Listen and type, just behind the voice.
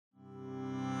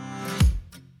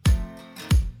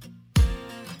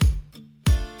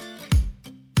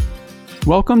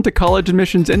Welcome to College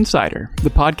Admissions Insider, the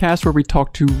podcast where we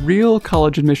talk to real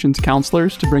college admissions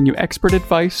counselors to bring you expert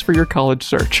advice for your college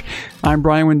search. I'm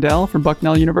Brian Wendell from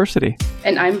Bucknell University.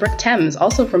 And I'm Brooke Thames,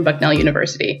 also from Bucknell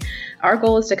University. Our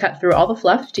goal is to cut through all the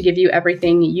fluff to give you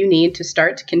everything you need to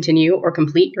start, continue, or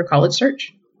complete your college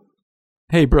search.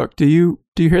 Hey, Brooke, do you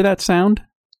hear that sound?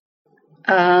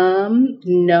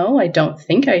 No, I don't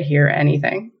think I hear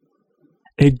anything.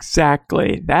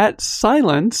 Exactly. That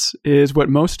silence is what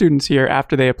most students hear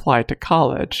after they apply to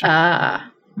college.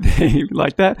 They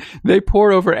like that. They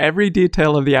pore over every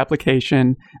detail of the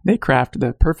application. They craft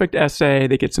the perfect essay.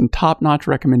 They get some top-notch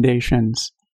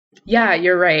recommendations. Yeah,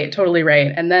 you're right. Totally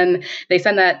right. And then they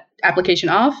send that application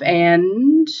off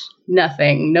and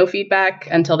nothing. No feedback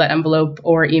until that envelope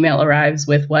or email arrives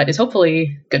with what is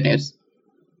hopefully good news.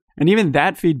 And even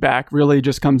that feedback really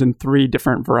just comes in three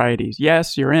different varieties.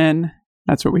 Yes, you're in.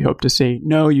 That's what we hope to see.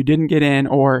 No, you didn't get in,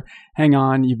 or hang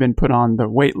on, you've been put on the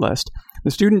wait list.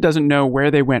 The student doesn't know where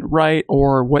they went right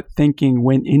or what thinking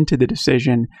went into the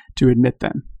decision to admit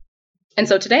them. And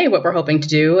so today, what we're hoping to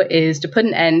do is to put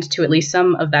an end to at least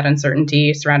some of that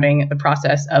uncertainty surrounding the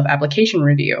process of application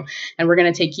review. And we're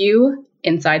going to take you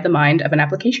inside the mind of an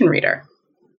application reader.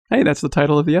 Hey, that's the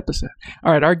title of the episode.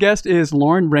 All right, our guest is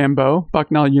Lauren Rambo,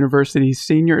 Bucknell University's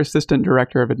Senior Assistant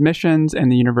Director of Admissions and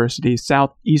the university's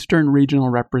Southeastern Regional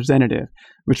Representative,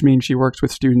 which means she works with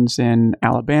students in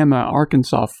Alabama,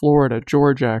 Arkansas, Florida,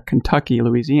 Georgia, Kentucky,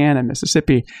 Louisiana,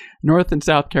 Mississippi, North and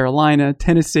South Carolina,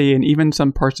 Tennessee, and even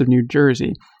some parts of New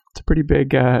Jersey. It's a pretty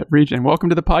big region. Welcome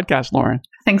to the podcast, Lauren.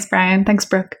 Thanks, Brian. Thanks,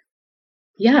 Brooke.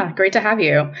 Yeah, great to have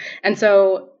you. And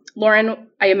so, Lauren,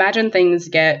 I imagine things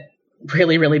get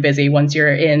really, really busy once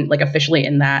you're in, officially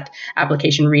in that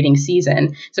application reading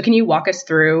season. So can you walk us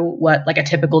through what a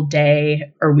typical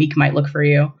day or week might look for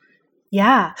you?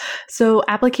 Yeah. So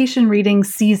application reading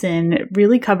season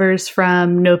really covers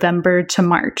from November to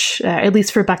March, at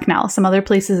least for Bucknell. Some other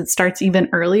places it starts even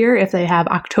earlier if they have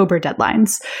October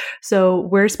deadlines. So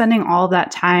we're spending all of that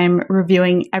time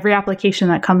reviewing every application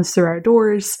that comes through our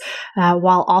doors,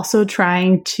 while also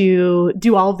trying to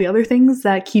do all of the other things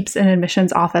that keeps an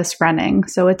admissions office running.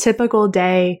 So a typical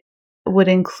day would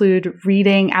include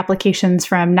reading applications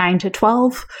from 9 to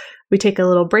 12. We take a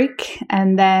little break,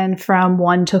 and then from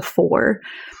 1 to 4.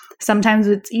 Sometimes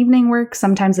it's evening work,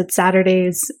 sometimes it's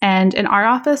Saturdays. And in our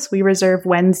office, we reserve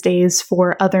Wednesdays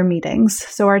for other meetings.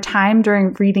 So our time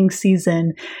during reading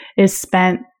season is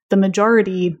spent the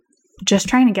majority just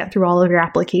trying to get through all of your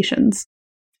applications.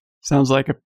 Sounds like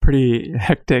a pretty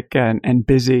hectic and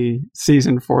busy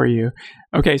season for you.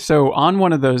 Okay, so on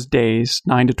one of those days,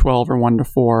 9 to 12 or 1 to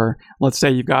 4, let's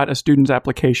say you've got a student's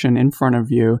application in front of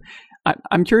you.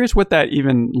 I'm curious what that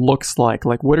even looks like.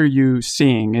 What are you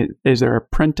seeing? Is there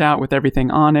a printout with everything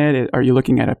on it? Are you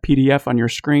looking at a PDF on your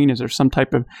screen? Is there some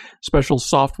type of special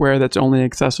software that's only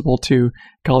accessible to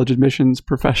college admissions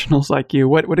professionals like you?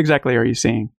 What exactly are you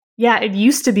seeing? Yeah, it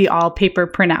used to be all paper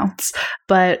printouts,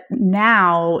 but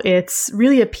now it's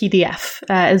really a PDF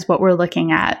is what we're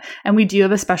looking at. And we do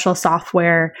have a special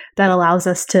software that allows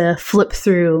us to flip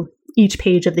through each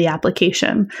page of the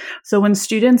application. So when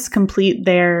students complete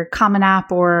their Common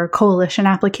App or Coalition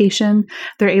application,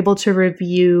 they're able to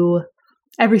review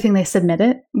everything they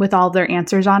submitted with all of their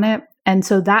answers on it. And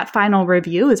so that final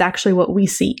review is actually what we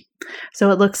see.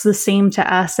 So it looks the same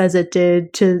to us as it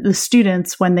did to the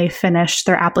students when they finished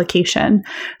their application.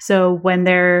 So when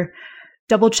they're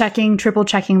double checking, triple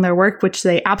checking their work, which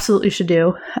they absolutely should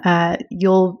do,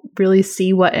 you'll really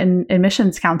see what an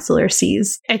admissions counselor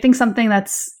sees. I think something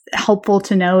that's helpful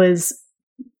to know is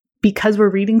because we're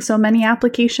reading so many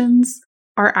applications,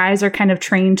 our eyes are kind of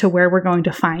trained to where we're going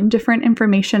to find different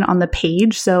information on the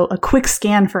page. So a quick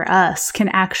scan for us can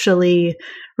actually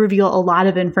reveal a lot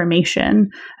of information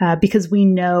because we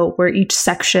know where each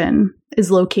section is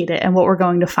located and what we're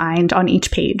going to find on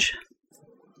each page.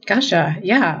 Gotcha.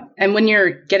 Yeah. And when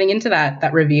you're getting into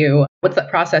that review, what's that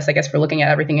process, I guess, for looking at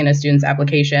everything in a student's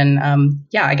application?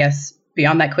 I guess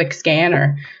beyond that quick scan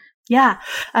or... Yeah.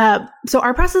 So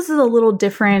our process is a little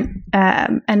different,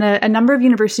 and a number of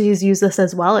universities use this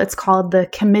as well. It's called the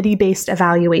committee-based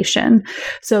evaluation.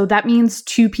 So that means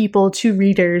two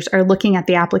readers are looking at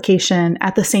the application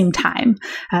at the same time.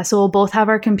 So we'll both have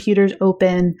our computers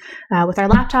open with our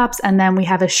laptops, and then we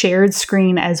have a shared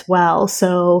screen as well.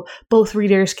 So both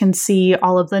readers can see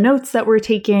all of the notes that we're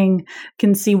taking,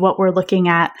 can see what we're looking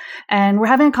at, and we're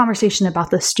having a conversation about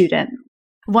the student.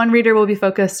 One reader will be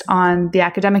focused on the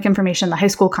academic information, the high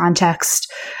school context,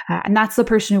 and that's the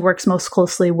person who works most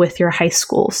closely with your high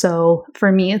school. So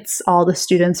for me, it's all the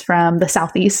students from the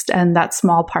Southeast and that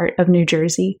small part of New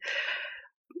Jersey.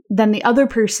 then the other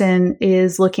person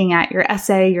is looking at your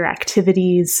essay, your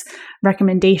activities,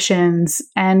 recommendations,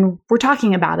 and we're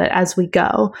talking about it as we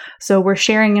go. So we're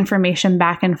sharing information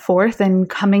back and forth and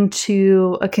coming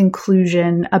to a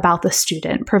conclusion about the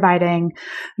student, providing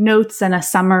notes and a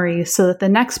summary so that the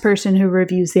next person who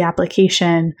reviews the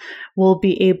application will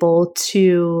be able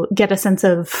to get a sense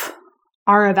of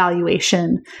our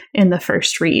evaluation in the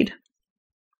first read.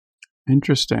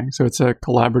 Interesting. So it's a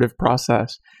collaborative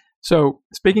process. So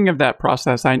speaking of that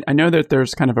process, I know that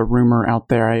there's kind of a rumor out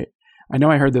there. I know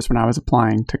I heard this when I was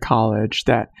applying to college,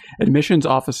 that admissions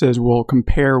offices will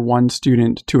compare one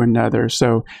student to another.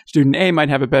 So student A might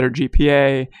have a better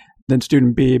GPA than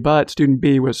student B, but student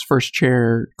B was first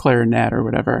chair clarinet or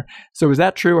whatever. So is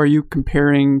that true? Are you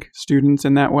comparing students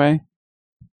in that way?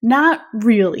 Not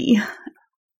really.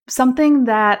 Something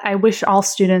that I wish all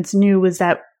students knew was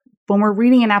that when we're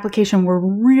reading an application, we're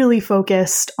really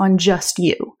focused on just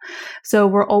you. So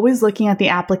we're always looking at the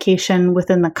application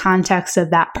within the context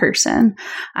of that person.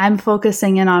 I'm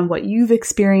focusing in on what you've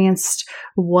experienced,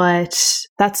 what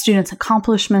that student's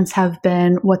accomplishments have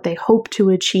been, what they hope to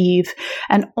achieve,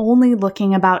 and only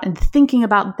looking about and thinking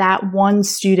about that one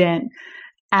student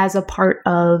as a part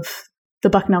of the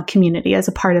Bucknell community, as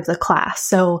a part of the class.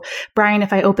 So Brian,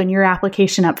 if I open your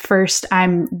application up first,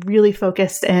 I'm really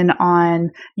focused in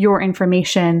on your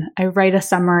information. I write a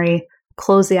summary,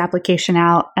 close the application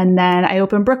out, and then I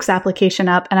open Brooke's application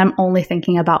up and I'm only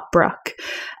thinking about Brooke.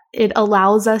 It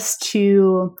allows us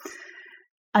to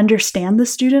understand the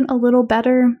student a little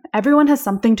better. Everyone has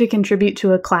something to contribute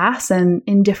to a class and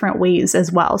in different ways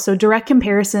as well. So direct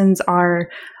comparisons are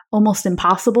almost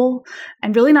impossible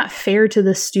and really not fair to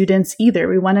the students either.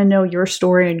 We want to know your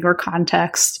story and your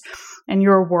context and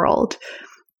your world.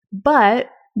 But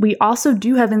we also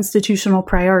do have institutional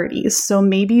priorities. So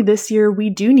maybe this year we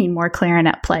do need more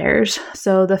clarinet players.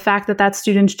 So the fact that that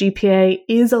student's GPA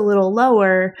is a little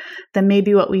lower than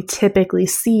maybe what we typically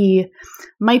see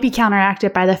might be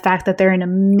counteracted by the fact that they're an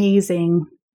amazing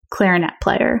clarinet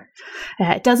player.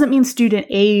 It doesn't mean student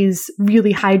A's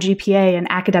really high GPA and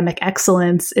academic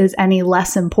excellence is any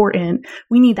less important.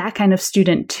 We need that kind of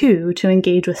student too to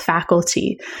engage with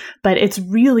faculty. But it's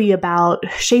really about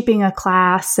shaping a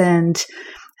class and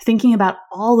thinking about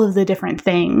all of the different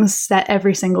things that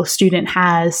every single student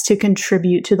has to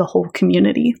contribute to the whole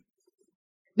community.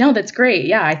 No, that's great.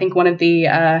 Yeah, I think one of the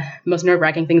most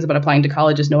nerve-wracking things about applying to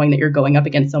college is knowing that you're going up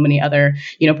against so many other,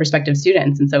 prospective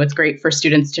students. And so it's great for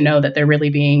students to know that they're really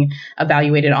being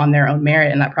evaluated on their own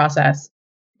merit in that process.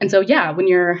 And so, yeah, when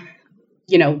you're,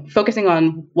 focusing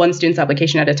on one student's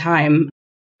application at a time,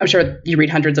 I'm sure you read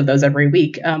hundreds of those every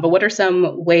week. But what are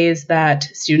some ways that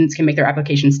students can make their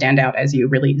application stand out as you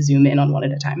really zoom in on one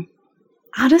at a time?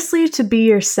 Honestly, to be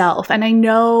yourself. And I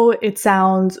know it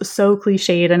sounds so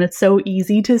cliched and it's so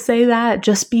easy to say that,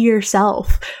 just be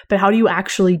yourself. But how do you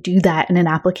actually do that in an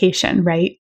application,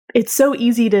 right? It's so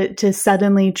easy to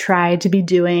suddenly try to be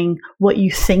doing what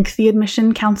you think the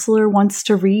admission counselor wants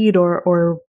to read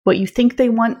or what you think they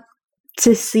want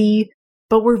to see.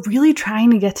 But we're really trying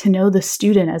to get to know the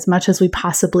student as much as we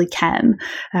possibly can.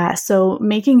 So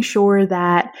making sure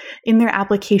that in their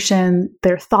application,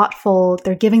 they're thoughtful,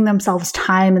 they're giving themselves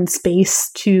time and space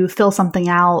to fill something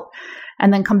out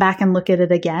and then come back and look at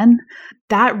it again.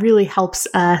 That really helps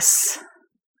us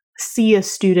see a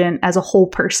student as a whole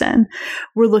person.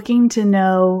 We're looking to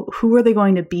know who are they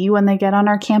going to be when they get on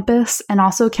our campus, and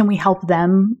also can we help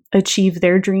them achieve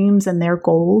their dreams and their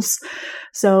goals.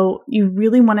 So you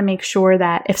really want to make sure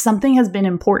that if something has been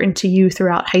important to you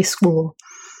throughout high school,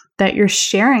 that you're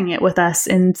sharing it with us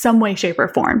in some way, shape, or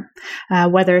form.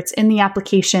 Whether it's in the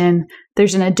application,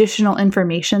 there's an additional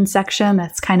information section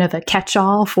that's kind of a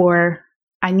catch-all for,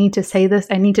 I need to say this,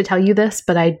 I need to tell you this,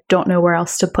 but I don't know where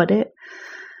else to put it.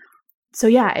 So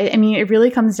yeah, it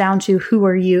really comes down to who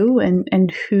are you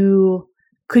and who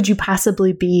could you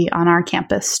possibly be on our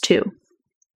campus too.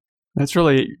 That's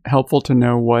really helpful to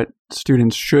know what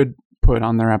students should put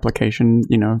on their application,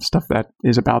 stuff that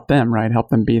is about them, right? Help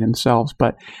them be themselves.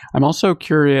 But I'm also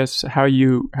curious how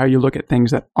you look at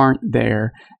things that aren't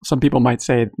there. Some people might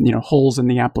say, holes in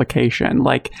the application.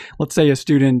 Like, let's say a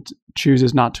student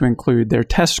chooses not to include their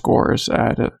test scores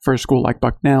for a school like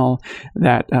Bucknell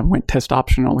that went test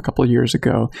optional a couple of years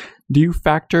ago. Do you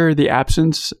factor the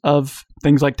absence of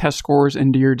things like test scores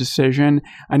into your decision?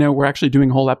 I know we're actually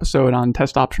doing a whole episode on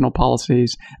test optional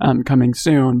policies coming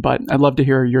soon, but I'd love to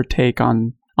hear your take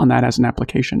on that as an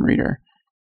application reader.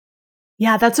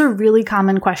 Yeah, that's a really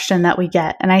common question that we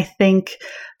get. And I think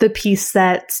the piece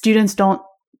that students don't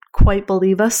quite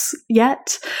believe us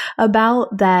yet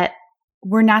about, that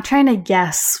we're not trying to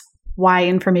guess why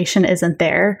information isn't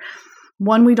there.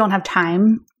 one, we don't have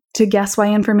time to guess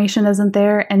why information isn't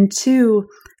there. And two,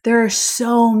 there are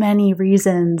so many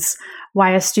reasons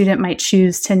why a student might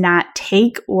choose to not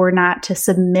take or not to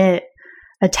submit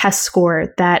a test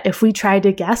score that if we tried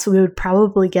to guess, we would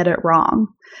probably get it wrong.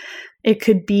 It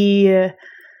could be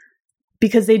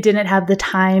because they didn't have the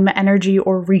time, energy,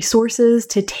 or resources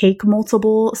to take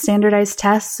multiple standardized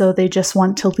tests, so they just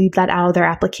want to leave that out of their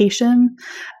application.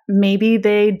 Maybe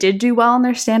they did do well on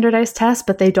their standardized test,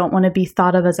 but they don't want to be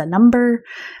thought of as a number.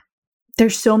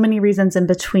 There's so many reasons in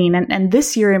between. And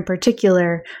this year in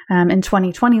particular, in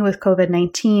 2020 with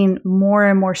COVID-19, more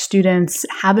and more students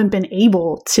haven't been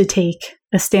able to take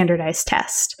a standardized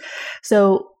test.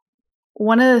 So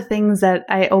one of the things that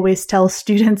I always tell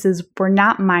students is we're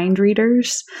not mind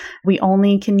readers. We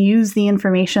only can use the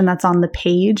information that's on the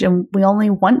page, and we only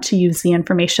want to use the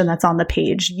information that's on the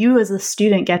page. You as a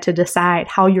student get to decide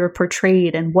how you're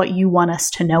portrayed and what you want us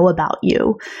to know about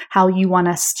you, how you want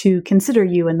us to consider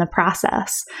you in the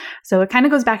process. So it kind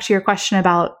of goes back to your question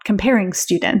about comparing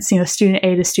students, student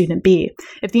A to student B.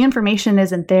 If the information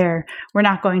isn't there, we're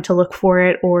not going to look for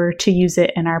it or to use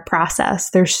it in our process.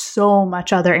 There's so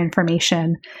much other information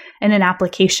in an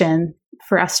application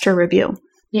for us to review.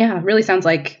 Yeah, it really sounds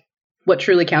like what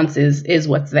truly counts is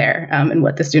what's there and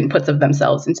what the student puts of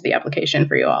themselves into the application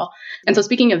for you all. And so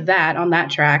speaking of that, on that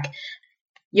track,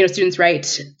 students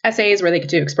write essays where they get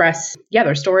to express,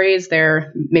 their stories,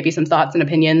 their maybe some thoughts and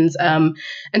opinions. And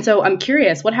so I'm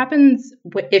curious, what happens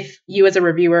if you as a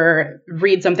reviewer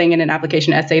read something in an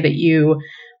application essay that you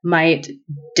might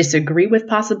disagree with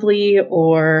possibly,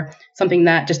 or something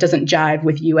that just doesn't jive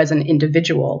with you as an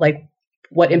individual? Like,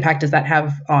 what impact does that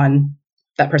have on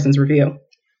that person's review?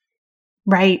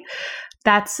 Right.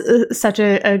 That's such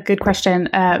a good question.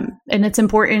 And it's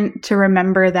important to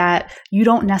remember that you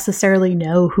don't necessarily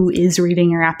know who is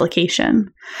reading your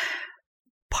application.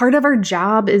 Part of our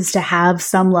job is to have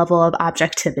some level of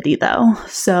objectivity, though.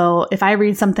 So if I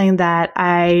read something that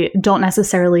I don't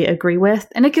necessarily agree with,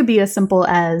 and it could be as simple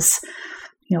as,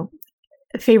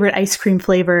 favorite ice cream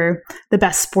flavor, the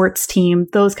best sports team,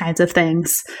 those kinds of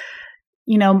things.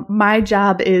 My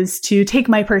job is to take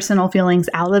my personal feelings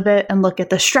out of it and look at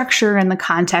the structure and the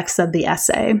context of the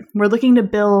essay. We're looking to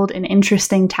build an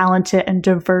interesting, talented, and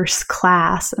diverse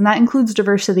class, and that includes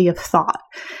diversity of thought.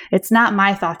 It's not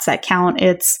my thoughts that count.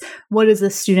 It's what is the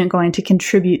student going to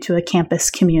contribute to a campus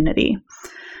community.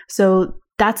 So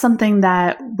that's something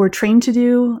that we're trained to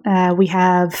do. We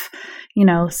have,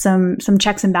 some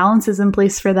checks and balances in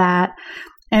place for that.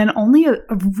 And only a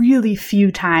really few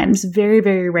times, very,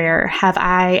 very rare, have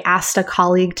I asked a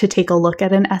colleague to take a look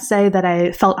at an essay that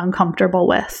I felt uncomfortable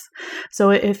with. So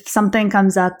if something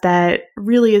comes up that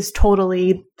really is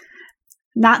totally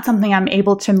not something I'm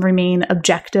able to remain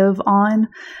objective on,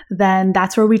 then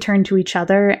that's where we turn to each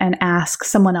other and ask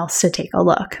someone else to take a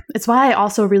look. It's why I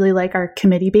also really like our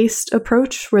committee-based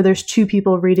approach, where there's two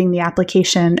people reading the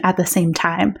application at the same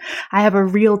time. I have a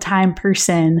real-time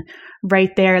person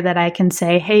right there that I can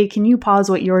say, hey, can you pause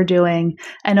what you're doing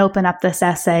and open up this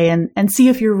essay and see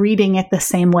if you're reading it the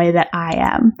same way that I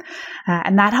am.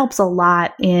 And that helps a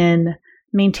lot in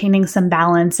maintaining some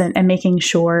balance and making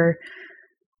sure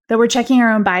that we're checking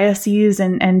our own biases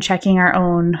and checking our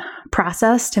own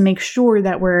process to make sure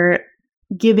that we're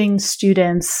giving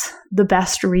students the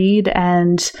best read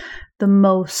and the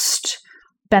most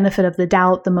benefit of the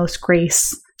doubt, the most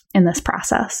grace in this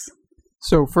process.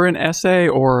 So for an essay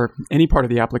or any part of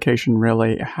the application,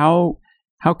 really, how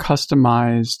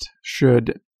customized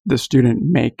should the student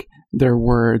make their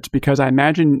words? Because I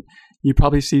imagine you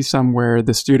probably see some where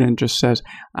the student just says,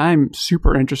 I'm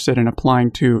super interested in applying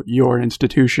to your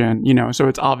institution, so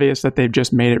it's obvious that they've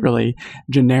just made it really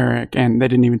generic and they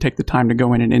didn't even take the time to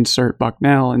go in and insert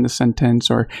Bucknell in the sentence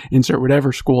or insert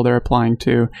whatever school they're applying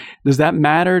to. Does that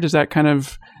matter? Does that kind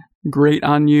of grate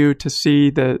on you to see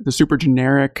the super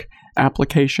generic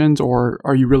applications, or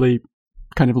are you really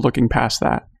kind of looking past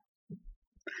that?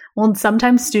 Well,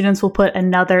 sometimes students will put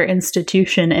another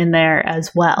institution in there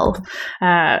as well.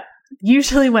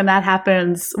 Usually when that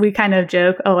happens, we kind of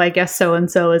joke, oh, I guess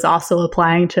so-and-so is also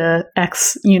applying to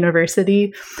X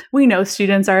university. We know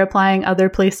students are applying other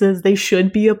places. They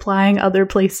should be applying other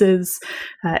places.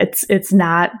 It's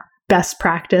not best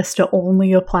practice to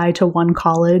only apply to one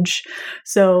college.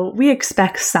 So we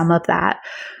expect some of that.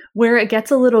 Where it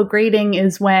gets a little grating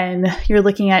is when you're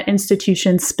looking at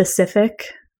institution-specific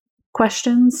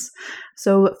questions.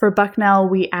 So for Bucknell,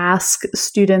 we ask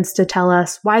students to tell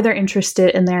us why they're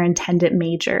interested in their intended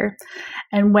major.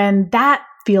 And when that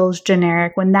feels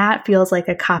generic, when that feels like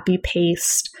a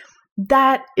copy-paste,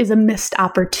 that is a missed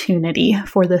opportunity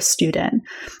for the student.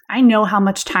 I know how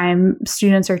much time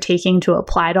students are taking to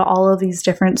apply to all of these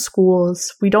different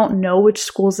schools. We don't know which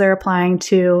schools they're applying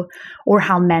to or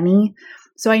how many.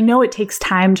 So I know it takes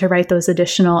time to write those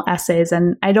additional essays,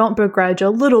 and I don't begrudge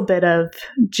a little bit of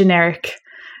generic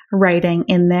writing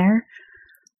in there.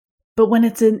 But when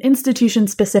it's an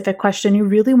institution-specific question, you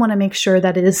really want to make sure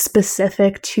that it is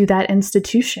specific to that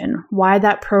institution. Why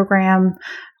that program?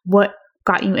 What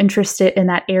got you interested in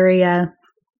that area?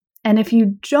 And if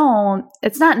you don't,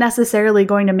 it's not necessarily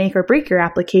going to make or break your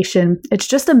application. It's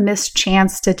just a missed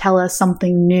chance to tell us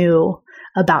something new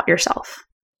about yourself.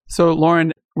 So,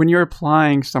 Lauren, when you're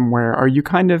applying somewhere, are you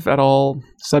kind of at all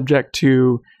subject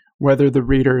to whether the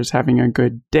reader is having a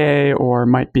good day or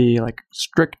might be like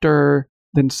stricter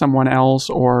than someone else?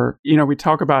 Or, we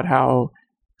talk about how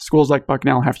schools like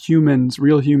Bucknell have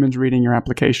real humans reading your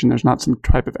application. There's not some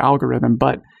type of algorithm,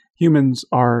 but humans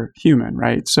are human,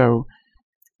 right? So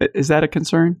is that a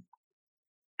concern?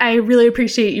 I really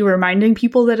appreciate you reminding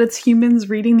people that it's humans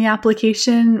reading the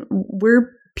application.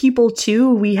 We're people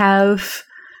too. We have,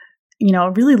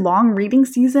 a really long reading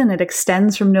season. It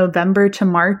extends from November to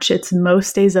March. It's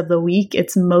most days of the week.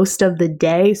 It's most of the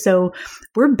day. So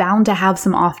we're bound to have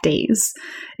some off days.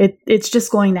 It's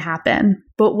just going to happen.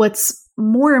 But what's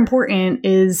more important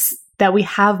is that we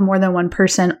have more than one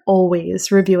person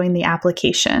always reviewing the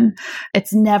application.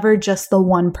 It's never just the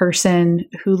one person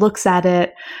who looks at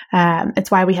it.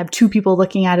 It's why we have two people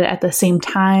looking at it at the same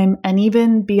time. And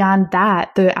even beyond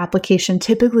that, the application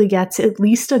typically gets at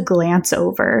least a glance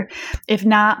over, if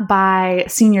not by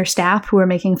senior staff who are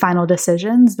making final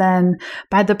decisions, then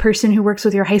by the person who works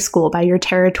with your high school, by your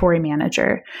territory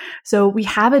manager. So we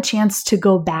have a chance to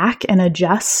go back and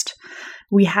adjust.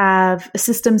 We have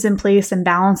systems in place and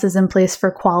balances in place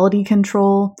for quality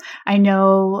control. I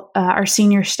know our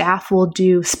senior staff will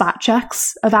do spot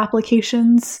checks of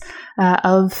applications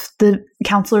of the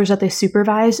counselors that they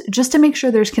supervise, just to make sure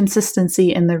there's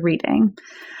consistency in the reading.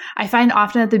 I find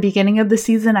often at the beginning of the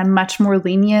season, I'm much more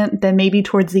lenient than maybe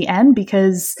towards the end,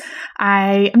 because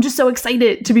I'm just so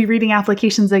excited to be reading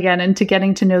applications again and to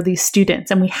getting to know these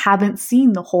students. And we haven't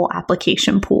seen the whole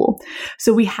application pool.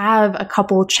 So we have a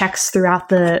couple checks throughout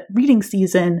the reading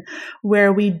season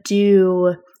where we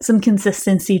do some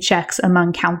consistency checks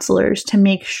among counselors to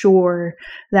make sure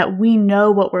that we know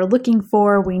what we're looking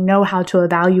for, we know how to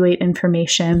evaluate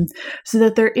information, so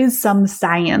that there is some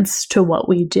science to what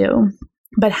we do.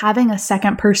 But having a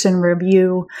second person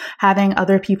review, having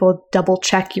other people double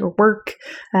check your work,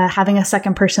 having a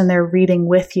second person there reading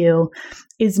with you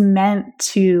is meant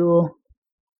to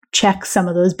check some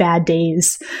of those bad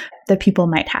days that people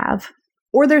might have.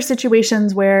 Or there's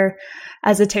situations where,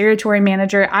 as a territory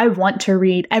manager, I want to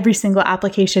read every single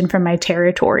application from my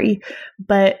territory,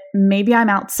 but maybe I'm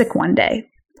out sick one day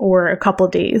or a couple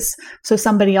days. So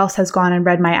somebody else has gone and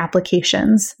read my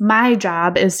applications. My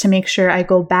job is to make sure I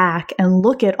go back and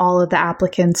look at all of the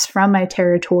applicants from my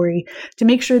territory to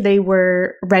make sure they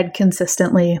were read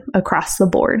consistently across the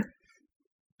board.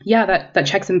 Yeah, that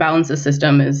checks and balances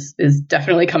system is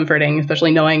definitely comforting, especially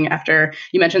knowing after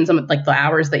you mentioned some like the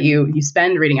hours that you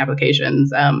spend reading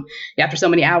applications. After so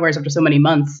many hours, after so many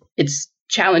months, it's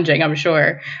challenging, I'm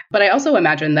sure. But I also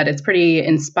imagine that it's pretty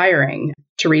inspiring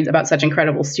to read about such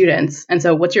incredible students. And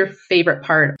so what's your favorite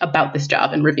part about this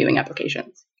job in reviewing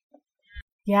applications?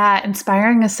 Yeah,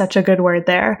 inspiring is such a good word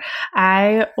there.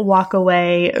 I walk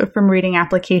away from reading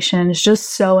applications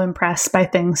just so impressed by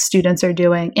things students are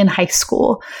doing in high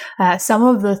school. Some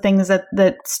of the things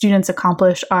that students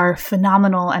accomplish are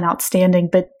phenomenal and outstanding,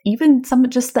 but even some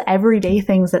just the everyday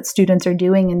things that students are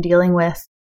doing and dealing with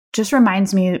just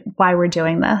reminds me why we're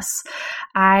doing this.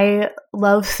 I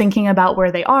love thinking about where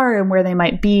they are and where they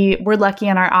might be. We're lucky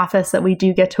in our office that we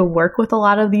do get to work with a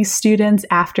lot of these students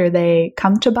after they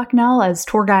come to Bucknell as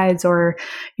tour guides or,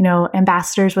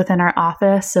 ambassadors within our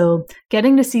office. So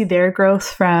getting to see their growth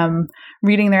from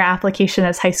reading their application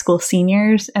as high school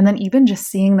seniors and then even just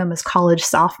seeing them as college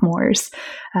sophomores,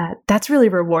 that's really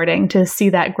rewarding to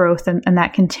see that growth and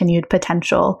that continued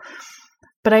potential.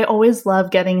 But I always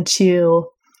love getting to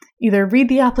either read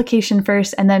the application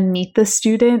first and then meet the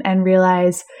student and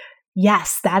realize,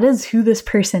 yes, that is who this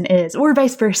person is, or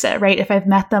vice versa, right? If I've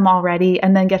met them already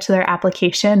and then get to their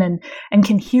application and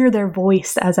can hear their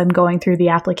voice as I'm going through the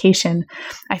application,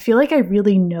 I feel like I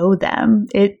really know them.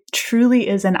 It truly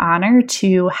is an honor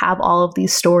to have all of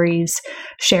these stories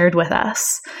shared with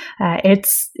us.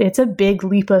 It's a big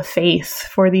leap of faith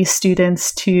for these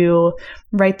students to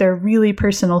write their really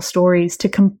personal stories to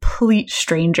complete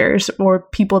strangers or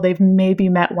people they've maybe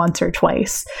met once or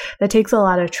twice. That takes a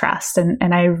lot of trust, and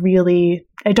I really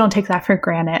don't take that for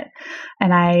granted.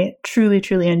 And I truly,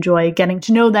 truly enjoy getting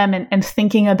to know them and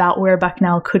thinking about where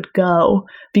Bucknell could go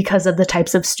because of the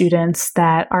types of students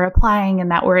that are applying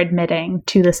and that we're admitting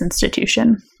to this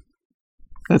institution.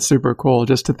 That's super cool.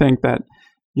 Just to think that,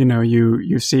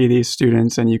 you see these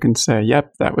students and you can say,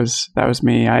 yep, that was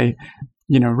me. I,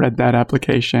 read that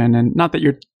application, and not that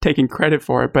you're taking credit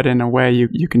for it, but in a way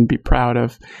you can be proud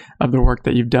of the work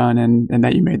that you've done and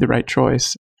that you made the right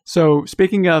choice. So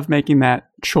speaking of making that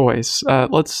choice,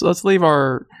 let's leave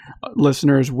our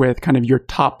listeners with kind of your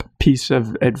top piece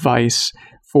of advice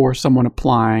for someone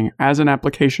applying. As an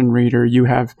application reader, you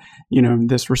have,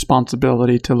 this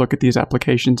responsibility to look at these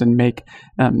applications and make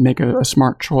a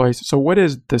smart choice. So what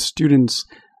is the student's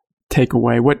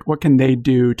takeaway? What can they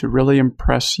do to really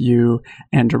impress you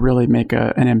and to really make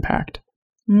an impact?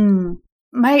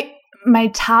 My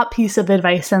top piece of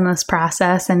advice in this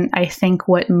process, and I think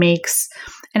what makes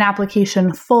an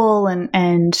application full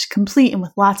and complete and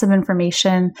with lots of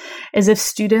information, is if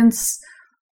students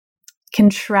can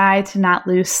try to not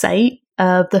lose sight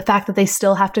of the fact that they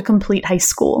still have to complete high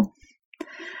school,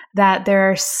 that there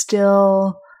are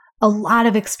still a lot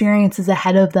of experiences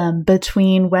ahead of them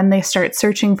between when they start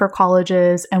searching for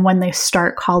colleges and when they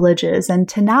start colleges, and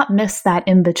to not miss that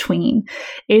in between.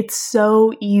 It's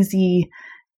so easy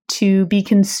to be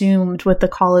consumed with the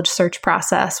college search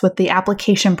process, with the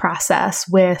application process,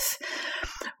 with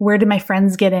where did my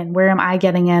friends get in? Where am I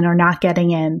getting in or not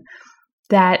getting in?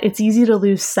 That it's easy to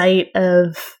lose sight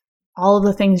of all of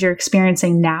the things you're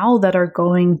experiencing now that are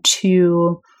going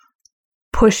to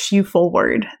push you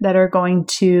forward, that are going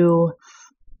to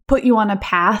put you on a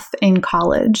path in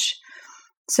college.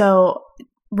 So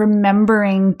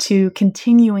remembering to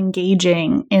continue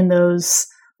engaging in those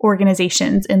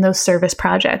organizations, in those service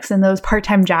projects, in those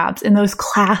part-time jobs, in those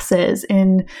classes,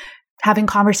 in having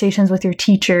conversations with your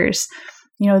teachers,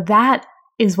 that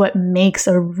is what makes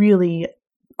a really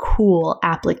cool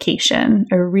application,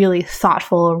 a really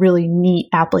thoughtful, a really neat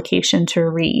application to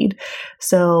read.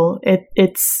 So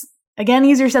it's, again,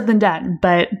 easier said than done,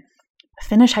 but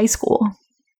finish high school.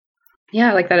 Yeah,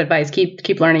 I like that advice.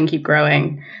 Keep learning, keep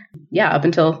growing. Yeah, up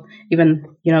until even,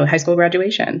 high school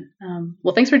graduation.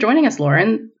 Well, thanks for joining us,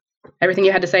 Lauren. Everything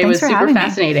you had to say was super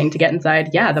fascinating to get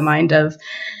inside, the mind of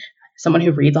someone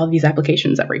who reads all these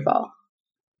applications every fall.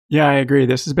 Yeah, I agree.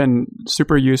 This has been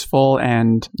super useful.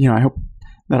 And, I hope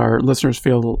that our listeners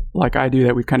feel like I do,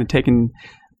 that we've kind of taken,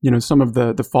 some of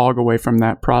the fog away from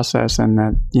that process, and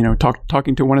that,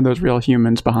 talking to one of those real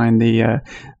humans behind the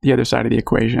other side of the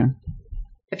equation.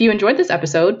 If you enjoyed this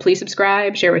episode, please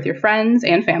subscribe, share with your friends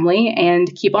and family, and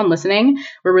keep on listening.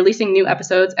 We're releasing new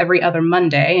episodes every other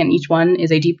Monday, and each one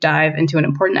is a deep dive into an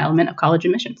important element of college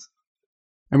admissions.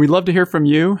 And we'd love to hear from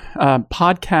you.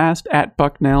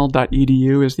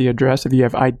 Podcast@bucknell.edu is the address if you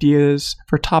have ideas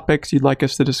for topics you'd like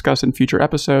us to discuss in future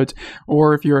episodes,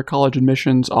 or if you're a college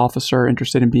admissions officer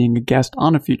interested in being a guest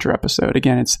on a future episode.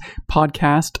 Again, it's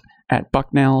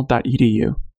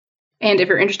podcast@bucknell.edu. And if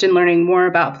you're interested in learning more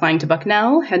about applying to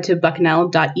Bucknell, head to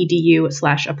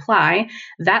bucknell.edu/apply.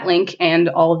 That link and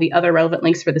all of the other relevant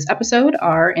links for this episode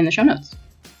are in the show notes.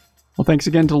 Well, thanks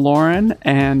again to Lauren.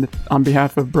 And on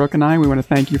behalf of Brooke and I, we want to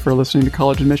thank you for listening to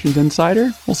College Admissions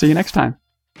Insider. We'll see you next time.